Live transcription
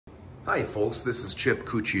Hi folks, this is Chip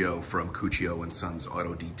Cuccio from Cuccio & Sons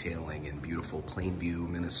Auto Detailing in beautiful Plainview,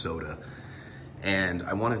 Minnesota. And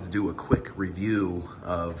I wanted to do a quick review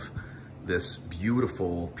of this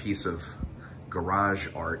beautiful piece of garage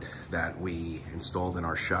art that we installed in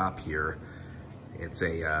our shop here. It's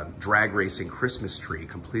a drag racing Christmas tree,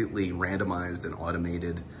 completely randomized and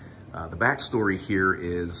automated. The backstory here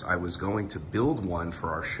is I was going to build one for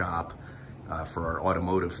our shop for our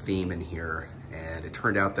automotive theme in here, and it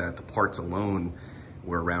turned out that the parts alone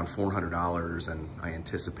were around $400, and I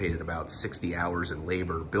anticipated about 60 hours in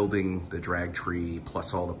labor building the drag tree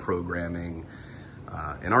plus all the programming.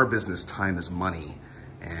 In our business, time is money,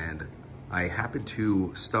 and I happened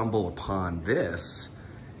to stumble upon this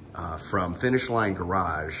from Finish Line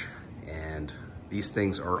Garage, and these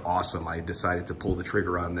things are awesome. I decided to pull the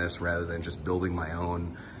trigger on this rather than just building my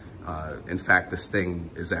own. In fact, this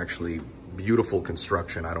thing is actually beautiful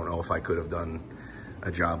construction. I don't know if I could have done a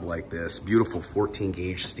job like this. Beautiful 14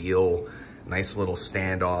 gauge steel, nice little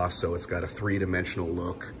standoff, so it's got a three-dimensional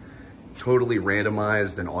look. Totally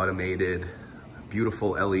randomized and automated,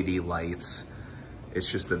 beautiful LED lights. It's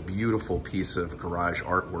just a beautiful piece of garage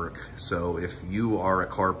artwork. So if you are a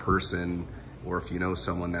car person, or if you know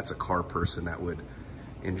someone that's a car person that would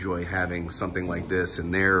enjoy having something like this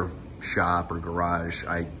in their shop or garage,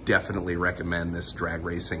 I definitely recommend this drag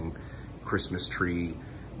racing Christmas tree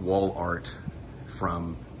wall art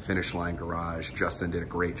from Finish Line Garage. Justin did a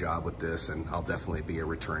great job with this, and I'll definitely be a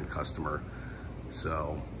return customer.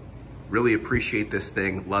 So really appreciate this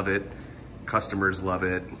thing, love it. Customers love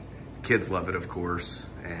it, kids love it, of course.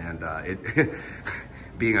 And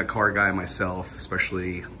being a car guy myself,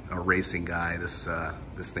 especially a racing guy, this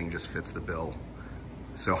thing just fits the bill.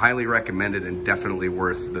 So highly recommended and definitely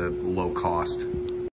worth the low cost.